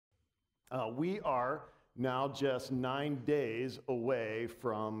We are now just 9 days away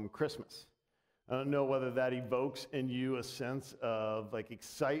from Christmas. I don't know whether that evokes in you a sense of like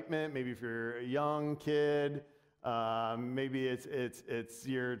excitement. Maybe if you're a young kid, maybe it's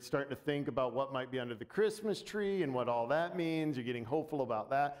you're starting to think about what might be under the Christmas tree and what all that means. You're getting hopeful about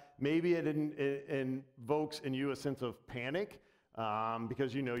that. Maybe it invokes in you a sense of panic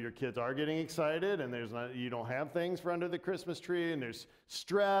because you know your kids are getting excited and you don't have things for under the Christmas tree and there's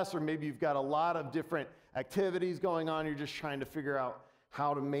stress, or maybe you've got a lot of different activities going on. You're just trying to figure out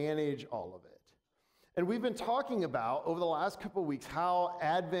how to manage all of it. And we've been talking about over the last couple of weeks how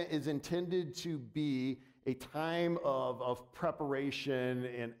Advent is intended to be a time of preparation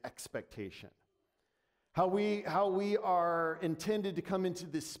and expectation. How we are intended to come into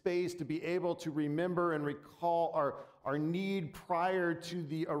this space to be able to remember and recall our need prior to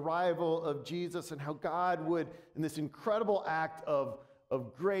the arrival of Jesus, and how God would, in this incredible act of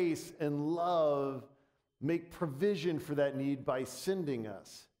grace and love, make provision for that need by sending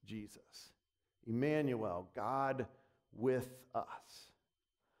us Jesus. Emmanuel, God with us.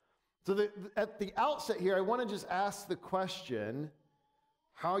 So at the outset here, I want to just ask the question,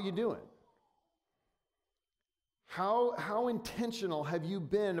 how are you doing? How intentional have you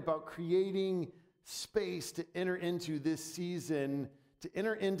been about creating space to enter into this season, to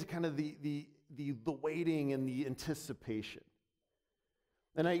enter into kind of the waiting and the anticipation?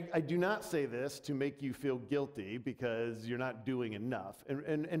 And I do not say this to make you feel guilty because you're not doing enough.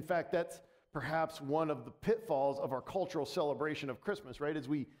 And in fact, that's perhaps one of the pitfalls of our cultural celebration of Christmas, right?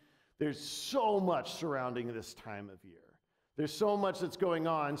 There's so much surrounding this time of year. There's so much that's going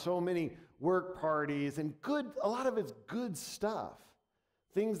on, so many work parties, and a lot of it's good stuff.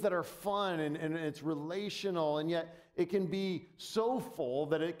 Things that are fun and it's relational, and yet it can be so full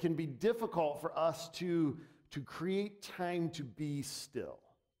that it can be difficult for us to create time to be still,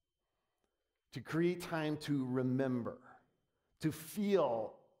 to create time to remember, to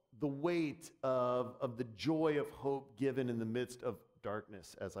feel the weight of the joy of hope given in the midst of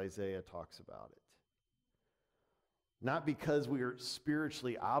darkness, as Isaiah talks about it. Not because we are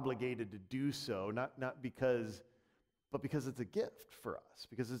spiritually obligated to do so, but because it's a gift for us,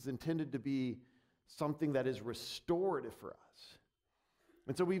 because it's intended to be something that is restorative for us.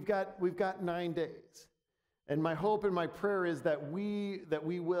 And so we've got 9 days. And my hope and my prayer is that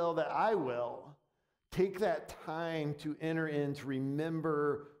I will take that time to enter in, to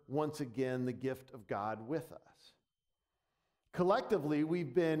remember once again the gift of God with us. Collectively,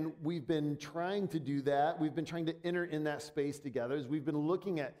 we've been trying to do that. We've been trying to enter in that space together as we've been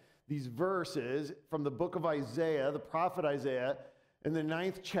looking at these verses from the book of Isaiah, the prophet Isaiah, in the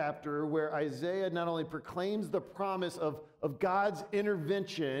 9th chapter, where Isaiah not only proclaims the promise of God's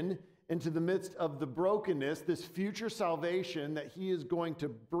intervention into the midst of the brokenness, this future salvation that he is going to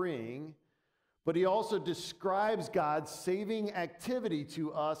bring, but he also describes God's saving activity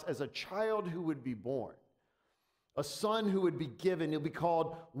to us as a child who would be born, a son who would be given. He'll be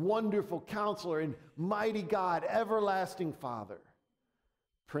called Wonderful Counselor and Mighty God, Everlasting Father,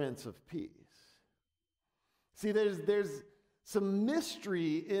 Prince of Peace. See, there's some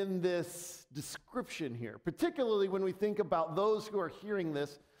mystery in this description here, particularly when we think about those who are hearing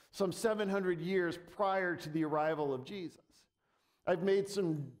this some 700 years prior to the arrival of Jesus. I've made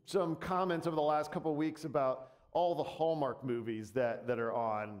some comments over the last couple of weeks about all the Hallmark movies that are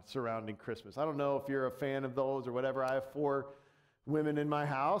on surrounding Christmas. I don't know if you're a fan of those or whatever. I have 4 women in my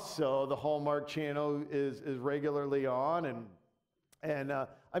house, so the Hallmark channel is regularly on, and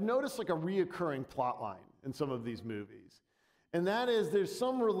I've noticed like a reoccurring plot line in some of these movies. And that is, there's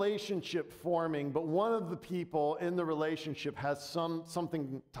some relationship forming, but one of the people in the relationship has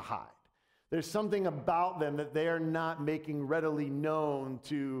something to hide. There's something about them that they are not making readily known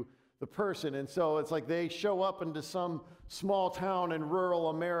to the person. And so it's like they show up into some small town in rural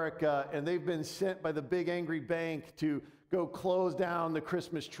America, and they've been sent by the big angry bank to go close down the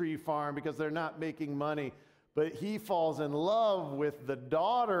Christmas tree farm because they're not making money. But he falls in love with the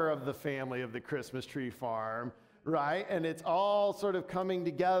daughter of the family of the Christmas tree farm, right? And it's all sort of coming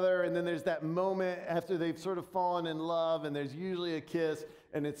together, and then there's that moment after they've sort of fallen in love, and there's usually a kiss,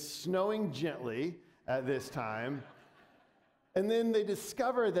 and it's snowing gently at this time. And then they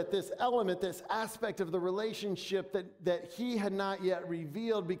discover that this element, this aspect of the relationship that he had not yet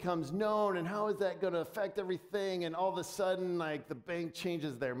revealed becomes known, and how is that going to affect everything? And all of a sudden, like, the bank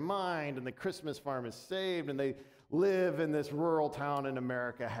changes their mind, and the Christmas farm is saved, and they live in this rural town in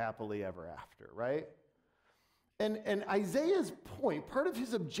America happily ever after, right? And Isaiah's point, part of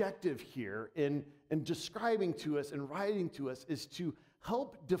his objective here in describing to us and writing to us, is to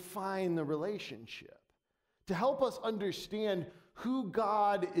help define the relationship, to help us understand who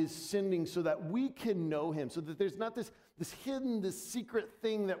God is sending so that we can know him, so that there's not this hidden, this secret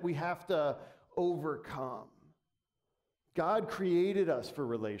thing that we have to overcome. God created us for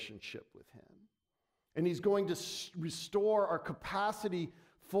relationship with him. And he's going to restore our capacity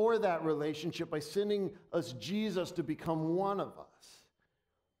for that relationship by sending us Jesus to become one of us,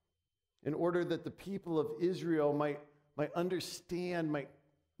 in order that the people of Israel might understand, might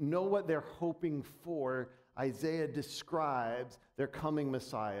know what they're hoping for. Isaiah describes their coming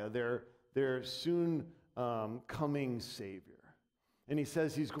Messiah, their soon coming Savior. And he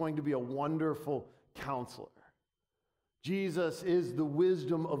says he's going to be a wonderful counselor. Jesus is the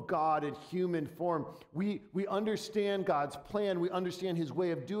wisdom of God in human form. We understand God's plan. We understand his way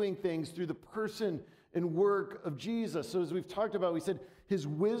of doing things through the person and work of Jesus. So as we've talked about, we said his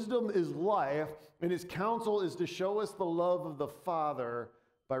wisdom is life, and his counsel is to show us the love of the Father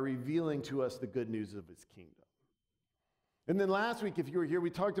by revealing to us the good news of his kingdom. And then last week, if you were here, we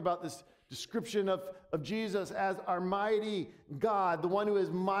talked about this description of Jesus as our mighty God, the one who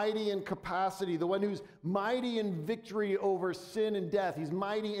is mighty in capacity, the one who's mighty in victory over sin and death. He's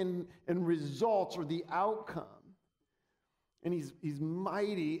mighty in results or the outcome. And he's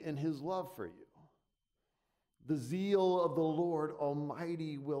mighty in his love for you. The zeal of the Lord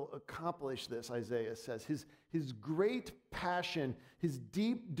Almighty will accomplish this, Isaiah says. His great passion, his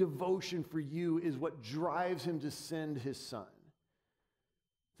deep devotion for you is what drives him to send his son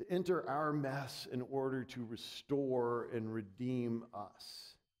to enter our mess in order to restore and redeem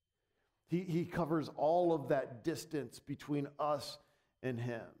us. He covers all of that distance between us and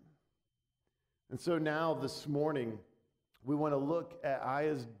him. And so now this morning, we want to look at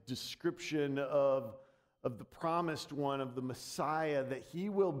Isaiah's description of the promised one, of the Messiah, that he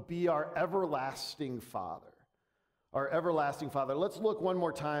will be our everlasting Father. Our everlasting Father. Let's look one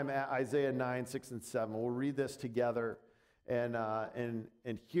more time at Isaiah 9, 6, and 7. We'll read this together and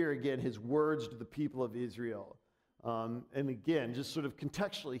hear again his words to the people of Israel. And again, just sort of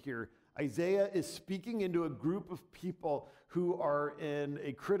contextually here, Isaiah is speaking into a group of people who are in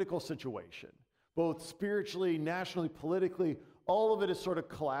a critical situation, both spiritually, nationally, politically. All of it is sort of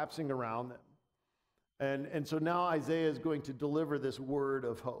collapsing around them. And so now Isaiah is going to deliver this word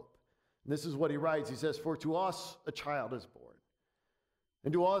of hope. And this is what he writes. He says, "For to us a child is born,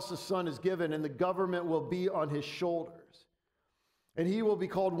 and to us a son is given, and the government will be on his shoulders. And he will be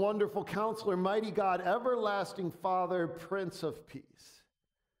called Wonderful Counselor, Mighty God, Everlasting Father, Prince of Peace.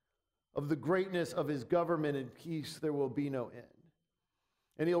 Of the greatness of his government and peace there will be no end.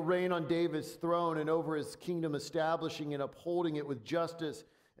 And he'll reign on David's throne and over his kingdom, establishing and upholding it with justice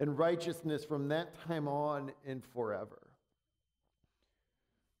and righteousness from that time on and forever.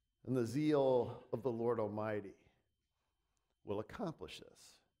 And the zeal of the Lord Almighty will accomplish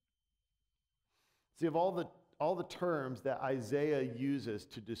this." See, of all the terms that Isaiah uses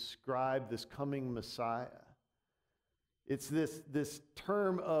to describe this coming Messiah, it's this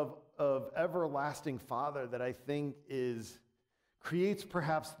term of everlasting Father that I think creates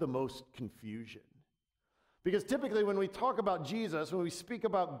perhaps the most confusion. Because typically when we talk about Jesus, when we speak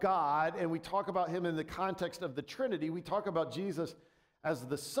about God and we talk about him in the context of the Trinity, we talk about Jesus as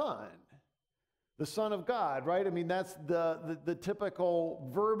the Son of God, right? I mean, that's the typical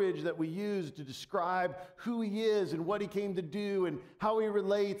verbiage that we use to describe who he is and what he came to do and how he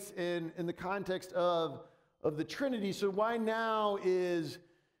relates in the context of the Trinity. So why now is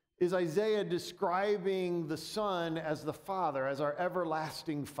Isaiah describing the Son as the Father, as our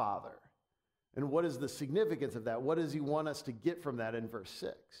everlasting Father? And what is the significance of that? What does he want us to get from that in verse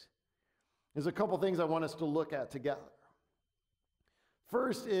 6? There's a couple things I want us to look at together.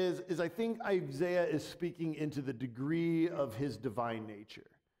 First is I think Isaiah is speaking into the degree of his divine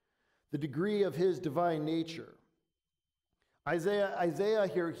nature. The degree of his divine nature. Isaiah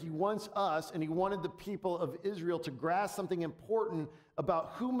here, he wants us, and he wanted the people of Israel to grasp something important about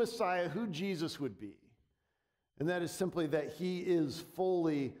who Messiah, who Jesus would be. And that is simply that he is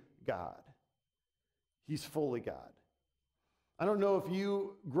fully God. He's fully God. I don't know if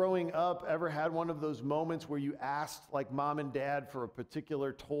you, growing up, ever had one of those moments where you asked, like, mom and dad for a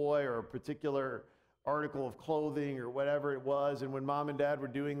particular toy or a particular article of clothing or whatever it was, and when mom and dad were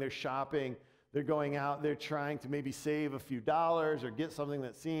doing their shopping, they're going out, they're trying to maybe save a few dollars or get something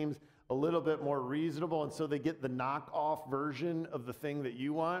that seems a little bit more reasonable, and so they get the knockoff version of the thing that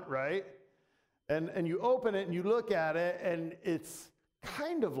you want, right? And you open it and you look at it, and it's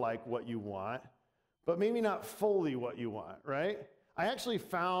kind of like what you want, but maybe not fully what you want, right? I actually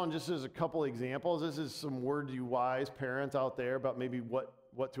found, just as a couple examples, this is some word you wise parents out there about maybe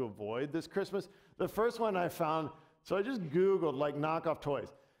what to avoid this Christmas. The first one I found, so I just Googled like knockoff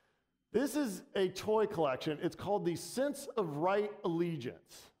toys. This is a toy collection. It's called the Sense of Right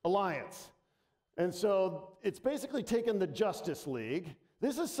Alliance. And so it's basically taken the Justice League.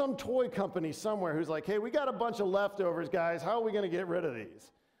 This is some toy company somewhere who's like, hey, we got a bunch of leftovers, guys. How are we going to get rid of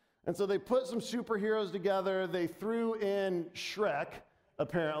these? And so they put some superheroes together. They threw in Shrek,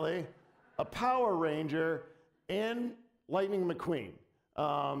 apparently, a Power Ranger, and Lightning McQueen.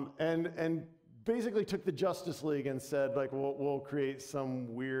 And basically took the Justice League and said, like, we'll create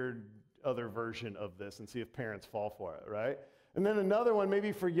some weird other version of this and see if parents fall for it, right? And then another one,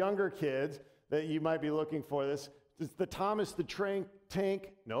 maybe for younger kids that you might be looking for this, is the Thomas the Train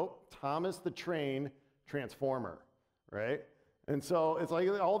Transformer, right? And so it's like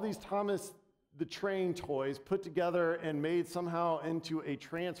all these Thomas the Train toys put together and made somehow into a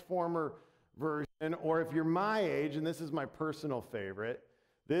Transformer version, or if you're my age, and this is my personal favorite,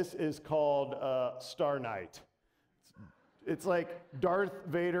 this is called Star Knight. It's like Darth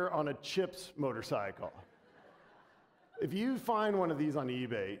Vader on a Chips motorcycle. If you find one of these on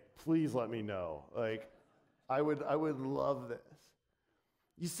eBay, please let me know. Like, I would love this.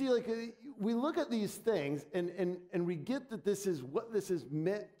 You see, like, we look at these things and we get that this is what this is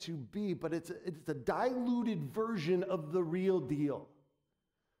meant to be, but it's a diluted version of the real deal.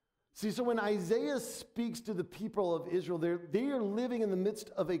 See, so when Isaiah speaks to the people of Israel, they are living in the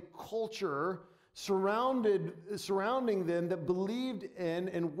midst of a culture surrounding them that believed in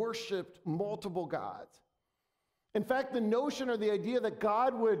and worshiped multiple gods. In fact, the notion or the idea that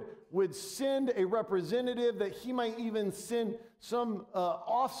God would send a representative, that he might even send some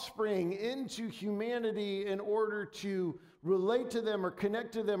offspring into humanity in order to relate to them or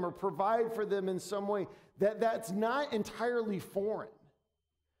connect to them or provide for them in some way, that's not entirely foreign.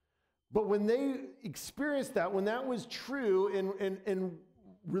 But when they experienced that, when that was true in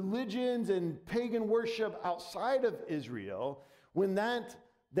religions and pagan worship outside of Israel, when that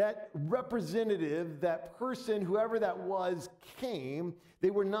representative, that person, whoever that was, came,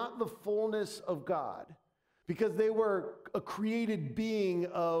 they were not the fullness of God, because they were a created being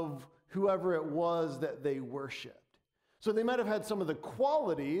of whoever it was that they worshiped. So they might have had some of the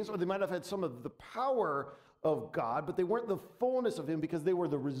qualities, or they might have had some of the power of God, but they weren't the fullness of him because they were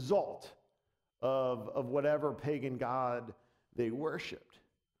the result of whatever pagan god they worshiped.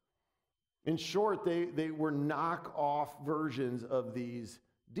 In short, they were knock-off versions of these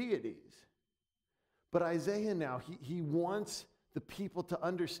deities. But Isaiah now, he wants the people to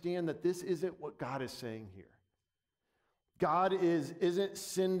understand that this isn't what God is saying here. God isn't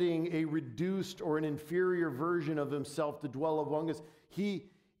sending a reduced or an inferior version of himself to dwell among us.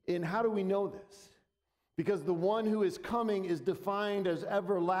 And how do we know this? Because the one who is coming is defined as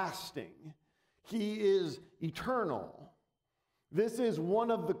everlasting. He is eternal. This is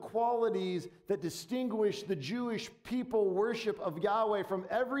one of the qualities that distinguish the Jewish people worship of Yahweh from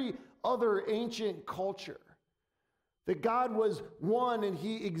every other ancient culture. That God was one and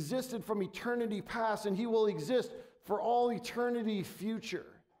he existed from eternity past, and he will exist for all eternity future.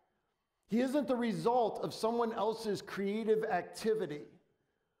 He isn't the result of someone else's creative activity.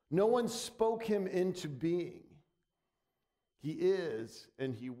 No one spoke him into being. He is,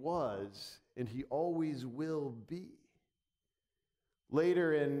 and he was, and he always will be.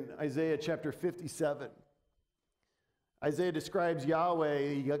 Later in Isaiah chapter 57, Isaiah describes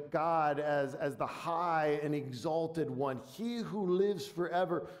Yahweh, God, as the high and exalted one, he who lives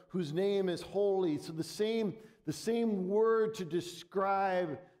forever, whose name is holy. So the same word to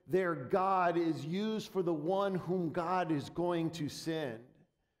describe their God is used for the one whom God is going to send.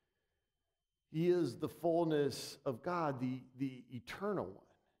 He is the fullness of God, the eternal one.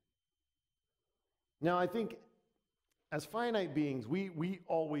 Now, I think as finite beings, we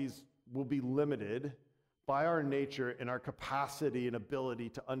always will be limited by our nature and our capacity and ability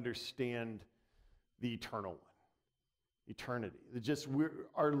to understand the eternal one, eternity.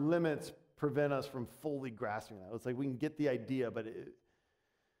 Our limits prevent us from fully grasping that. It's like we can get the idea, but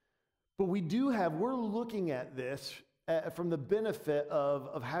we're looking at this from the benefit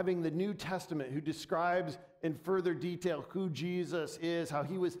of having the New Testament, who describes in further detail who Jesus is, how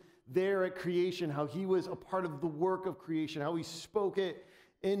he was there at creation, how he was a part of the work of creation, how he spoke it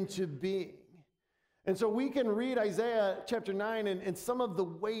into being. And so we can read Isaiah chapter 9 and some of the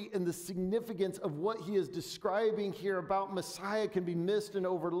weight and the significance of what he is describing here about Messiah can be missed and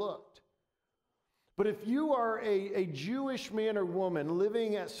overlooked. But if you are a Jewish man or woman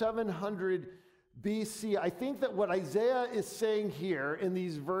living at 700 BC, I think that what Isaiah is saying here in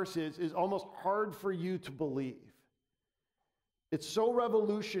these verses is almost hard for you to believe. It's so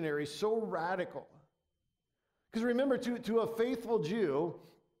revolutionary, so radical. Because remember, to a faithful Jew,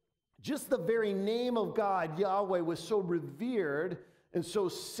 just the very name of God, Yahweh, was so revered and so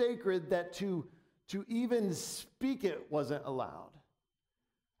sacred that to even speak it wasn't allowed.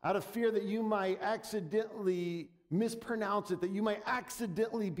 Out of fear that you might accidentally mispronounce it, that you might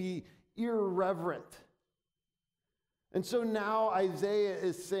accidentally be irreverent. And so now Isaiah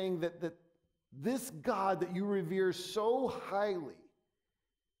is saying that this God that you revere so highly,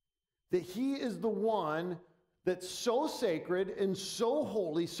 that he is the one that's so sacred and so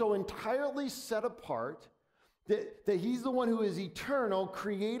holy, so entirely set apart, that he's the one who is eternal,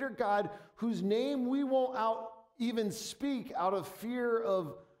 creator God, whose name we won't even speak out of fear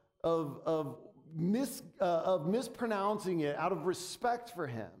of mispronouncing it, out of respect for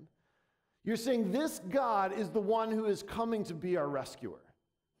him. You're saying this God is the one who is coming to be our rescuer.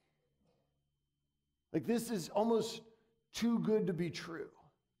 Like, this is almost too good to be true.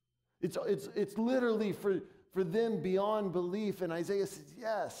 It's literally for them beyond belief. And Isaiah says,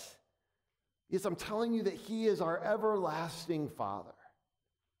 yes, I'm telling you that he is our everlasting Father.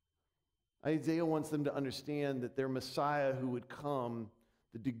 Isaiah wants them to understand that their Messiah who would come,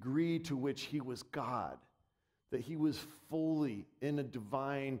 the degree to which he was God, that he was fully in a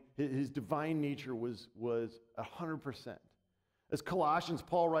divine, his divine nature was 100%. As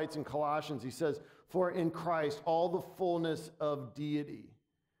Paul writes in Colossians, he says, for in Christ all the fullness of deity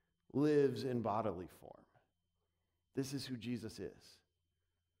lives in bodily form. This is who Jesus is.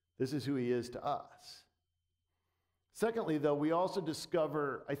 This is who he is to us. Secondly, though, we also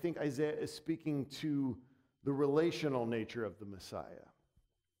discover, I think Isaiah is speaking to the relational nature of the Messiah.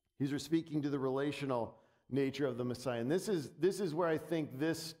 He's speaking to the relational nature of the Messiah. And this is where I think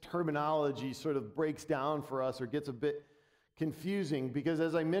this terminology sort of breaks down for us or gets a bit confusing, because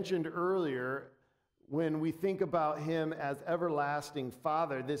as I mentioned earlier, when we think about him as everlasting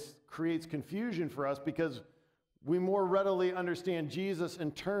Father, this creates confusion for us because we more readily understand Jesus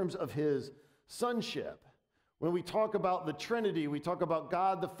in terms of his sonship. When we talk about the Trinity, we talk about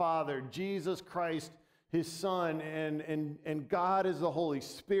God the Father, Jesus Christ, his Son, and God is the Holy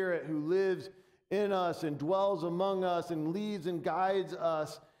Spirit who lives in us and dwells among us and leads and guides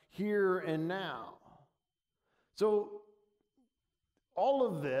us here and now. So all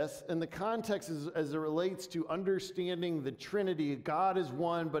of this in the context as it relates to understanding the Trinity, God is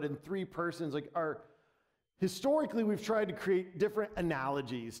one, but in three persons, historically, we've tried to create different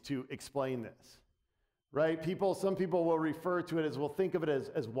analogies to explain this, right? Some people will refer to it as, think of it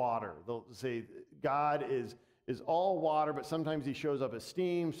as water. They'll say God is all water, but sometimes he shows up as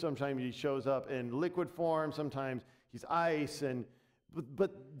steam, sometimes he shows up in liquid form, sometimes he's ice,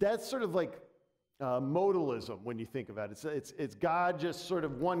 but that's sort of like modalism when you think about it. It's God, just sort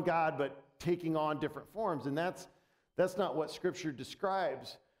of one God, but taking on different forms, and that's not what Scripture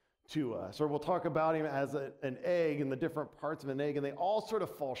describes to us. Or we'll talk about him as an egg and the different parts of an egg, and they all sort of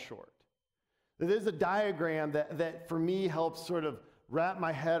fall short. There's a diagram that for me helps sort of wrap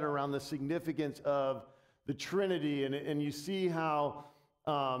my head around the significance of the Trinity, and you see how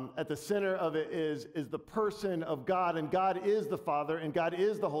at the center of it is the person of God, and God is the Father, and God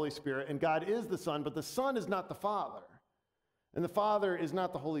is the Holy Spirit, and God is the Son, but the Son is not the Father, and the Father is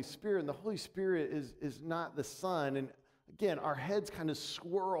not the Holy Spirit, and the Holy Spirit is not the Son. And again, our heads kind of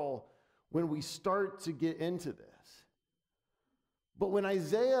swirl when we start to get into this. But when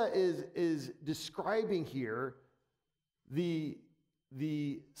Isaiah is describing here the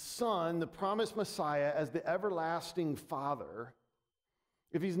Son, the promised Messiah, as the everlasting Father,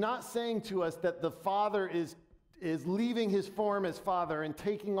 if he's not saying to us that the Father is leaving his form as Father and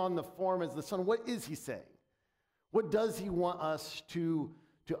taking on the form as the Son, what is he saying? What does he want us to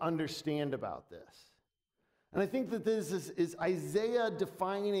understand about this? And I think that this is Isaiah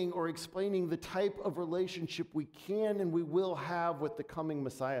defining or explaining the type of relationship we can and we will have with the coming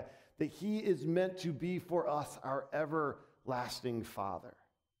Messiah, that he is meant to be for us our everlasting Father.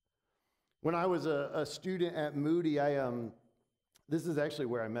 When I was a student at Moody, this is actually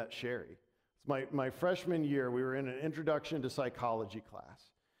where I met Sherry. It's my freshman year. We were in an introduction to psychology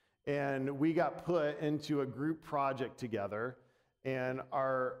class, and we got put into a group project together. And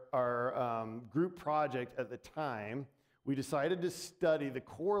our group project at the time, we decided to study the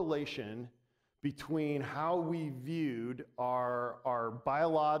correlation between how we viewed our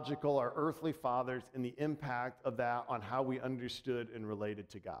biological, our earthly fathers, and the impact of that on how we understood and related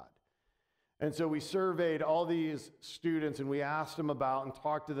to God. And so we surveyed all these students, and we asked them about and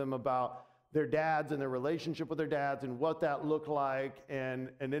talked to them about their dads and their relationship with their dads and what that looked like. And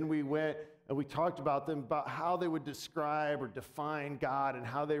then we went and we talked about them, about how they would describe or define God and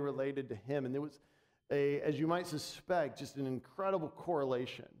how they related to him. And there was as you might suspect, just an incredible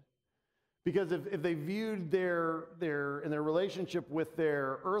correlation. Because if they viewed their relationship with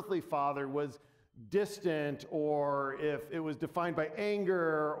their earthly father was distant, or if it was defined by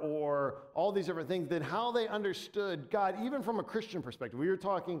anger or all these different things, then how they understood God, even from a Christian perspective. We were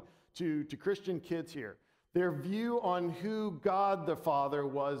talking to Christian kids here. Their view on who God the Father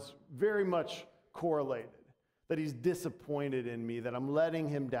was very much correlated. That he's disappointed in me, that I'm letting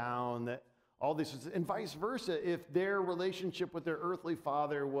him down, that all this is, and vice versa. If their relationship with their earthly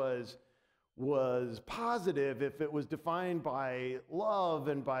father was positive, if it was defined by love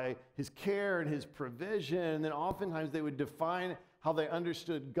and by his care and his provision, then oftentimes they would define how they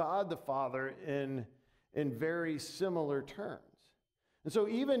understood God the Father in very similar terms. And so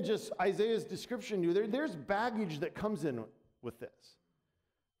even just Isaiah's description, there's baggage that comes in with this.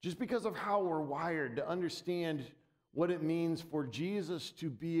 Just because of how we're wired to understand what it means for Jesus to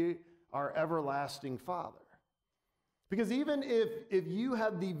be our everlasting Father. Because even if you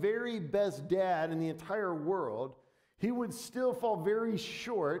had the very best dad in the entire world, he would still fall very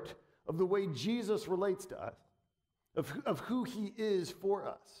short of the way Jesus relates to us, of who he is for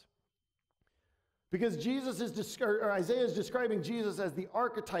us. Because Isaiah is describing Jesus as the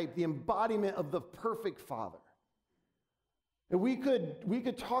archetype, the embodiment of the perfect Father. And we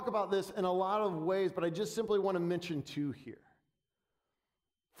could talk about this in a lot of ways, but I just simply want to mention two here.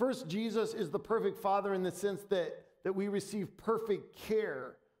 First, Jesus is the perfect Father in the sense that we receive perfect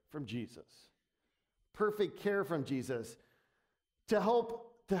care from Jesus. Perfect care from Jesus. To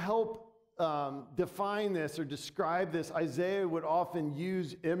help define this or describe this, Isaiah would often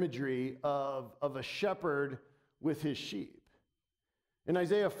use imagery of a shepherd with his sheep. In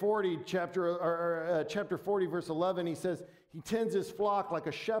Isaiah 40, chapter 40, verse 11, he says, he tends his flock like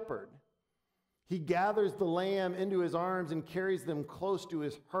a shepherd. He gathers the lamb into his arms and carries them close to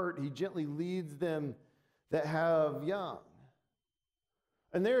his heart. He gently leads them that have young.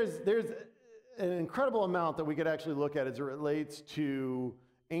 And there's an incredible amount that we could actually look at as it relates to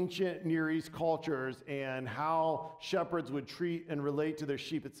ancient Near East cultures and how shepherds would treat and relate to their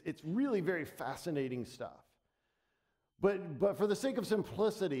sheep. It's really very fascinating stuff. But for the sake of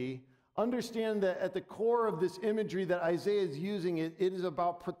simplicity, understand that at the core of this imagery that Isaiah is using, it is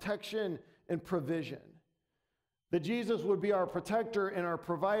about protection and provision. That Jesus would be our protector and our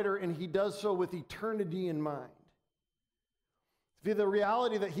provider, and he does so with eternity in mind. The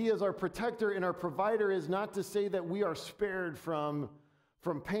reality that he is our protector and our provider is not to say that we are spared from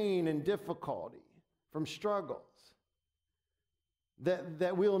pain and difficulty, from struggles,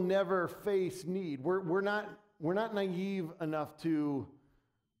 that we'll never face need. We're not naive enough to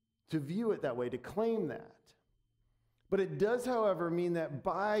view it that way, to claim that. But it does, however, mean that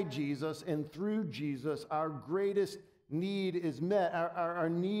by Jesus and through Jesus, our greatest need is met. Our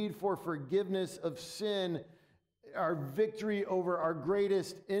need for forgiveness of sin, our victory over our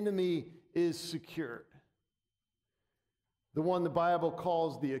greatest enemy is secured. The one the Bible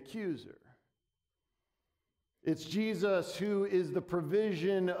calls the accuser. It's Jesus who is the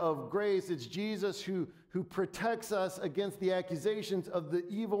provision of grace. It's Jesus who protects us against the accusations of the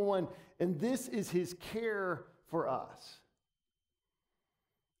evil one. And this is his care for us.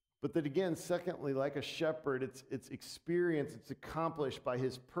 But that again, secondly, like a shepherd, it's experienced, it's accomplished by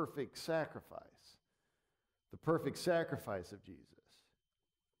his perfect sacrifice. The perfect sacrifice of Jesus.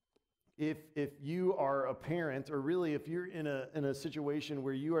 If you are a parent, or really if you're in a situation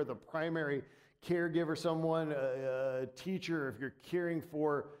where you are the primary caregiver, someone, a teacher, if you're caring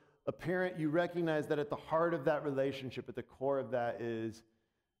for a parent, you recognize that at the heart of that relationship, at the core of that is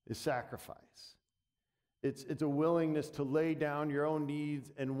sacrifice. It's a willingness to lay down your own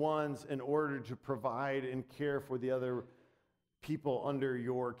needs and wants in order to provide and care for the other people under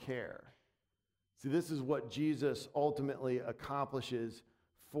your care. See, this is what Jesus ultimately accomplishes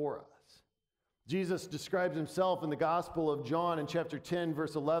for us. Jesus describes himself in the Gospel of John in chapter 10,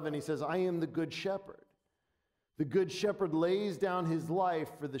 verse 11. He says, I am the good shepherd. The good shepherd lays down his life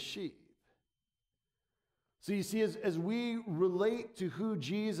for the sheep. So you see, as we relate to who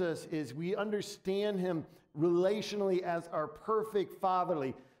Jesus is, we understand him relationally as our perfect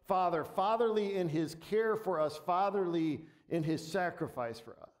father, fatherly in his care for us, fatherly in his sacrifice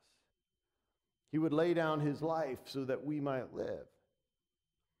for us. He would lay down his life so that we might live.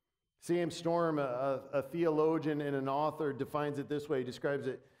 Sam Storm, a theologian and an author, defines it this way. He describes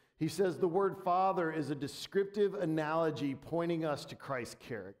it. He says, the word father is a descriptive analogy pointing us to Christ's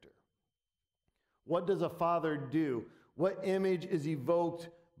character. What does a father do? What image is evoked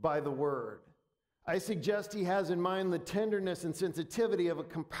by the word? I suggest he has in mind the tenderness and sensitivity of a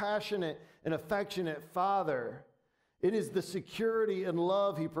compassionate and affectionate father. It is the security and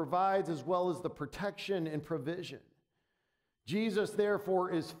love he provides as well as the protection and provision. Jesus,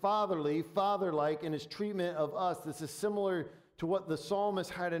 therefore, is fatherly, father-like in his treatment of us. This is similar to what the psalmist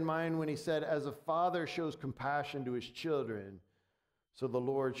had in mind when he said, as a father shows compassion to his children, so the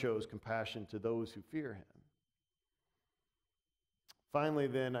Lord shows compassion to those who fear him. Finally,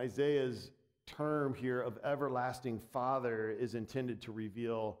 then, Isaiah's term here of everlasting Father is intended to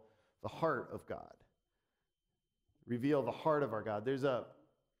reveal the heart of God. Reveal the heart of our God. There's a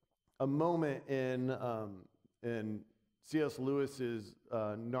moment in C.S. Lewis's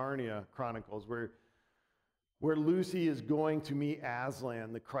Narnia Chronicles where Lucy is going to meet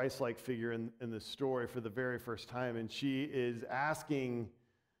Aslan, the Christ-like figure in the story, for the very first time, and she is asking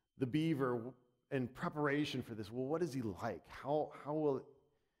the beaver in preparation for this, well, what is he like? How will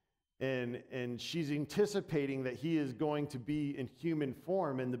it? And she's anticipating that he is going to be in human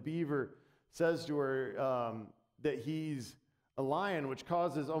form, and the beaver says to her that he's a lion, which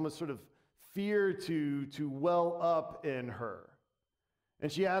causes almost sort of fear to well up in her.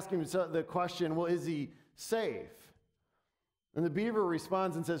 And she asks him the question, well, is he safe? And the beaver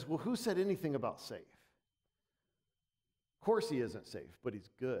responds and says, well, who said anything about safe? Of course he isn't safe, but he's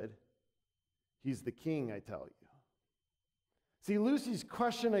good. He's the king, I tell you. See, Lucy's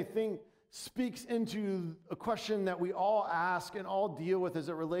question, I think, speaks into a question that we all ask and all deal with as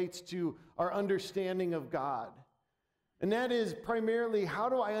it relates to our understanding of God. And that is primarily, how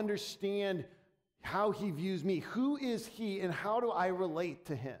do I understand how he views me? Who is he, and how do I relate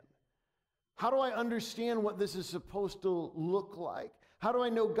to him? How do I understand what this is supposed to look like? How do I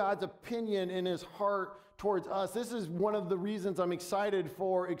know God's opinion in his heart towards us? This is one of the reasons I'm excited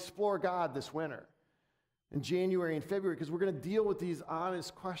for Explore God this winter in January and February, because we're going to deal with these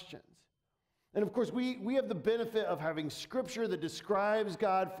honest questions. And of course, we have the benefit of having scripture that describes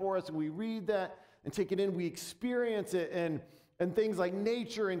God for us, and we read that and take it in. We experience it, and things like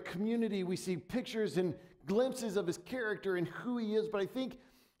nature and community. We see pictures and glimpses of his character and who he is, but I think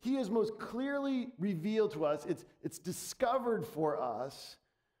he is most clearly revealed to us. It's discovered for us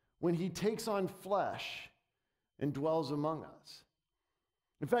when he takes on flesh and dwells among us.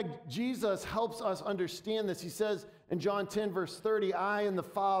 In fact, Jesus helps us understand this. He says in John 10, verse 30, I and the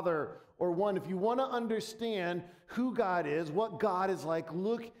Father are one. If you want to understand who God is, what God is like,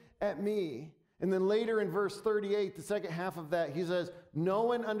 look at me. And then later in verse 38, the second half of that, he says,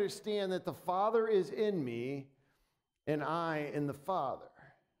 know and understand that the Father is in me and I in the Father.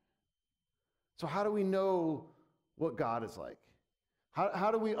 So how do we know what God is like?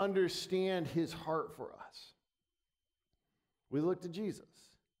 How do we understand his heart for us? We look to Jesus.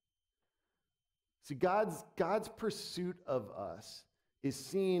 See, God's pursuit of us is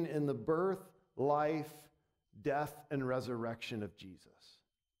seen in the birth, life, death, and resurrection of Jesus.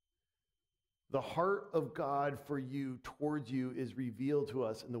 The heart of God for you, towards you, is revealed to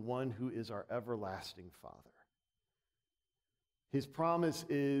us in the one who is our everlasting Father. His promise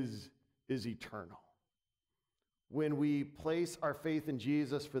is eternal. When we place our faith in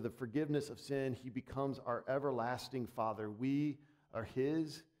Jesus for the forgiveness of sin, he becomes our everlasting Father. We are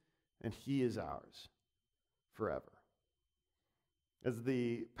his, and he is ours forever. As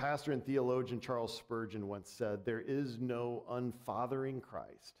the pastor and theologian Charles Spurgeon once said, there is no unfathering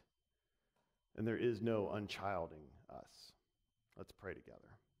Christ, and there is no unchilding us. Let's pray together.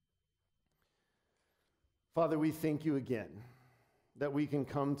 Father, we thank you again that we can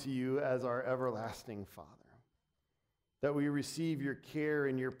come to you as our everlasting Father, that we receive your care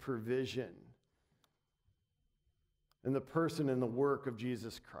and your provision in the person and the work of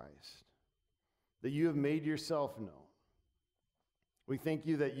Jesus Christ, that you have made yourself known. We thank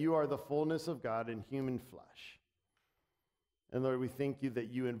you that you are the fullness of God in human flesh. And Lord, we thank you that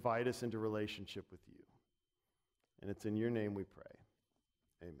you invite us into relationship with you. And it's in your name we pray.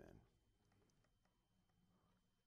 Amen.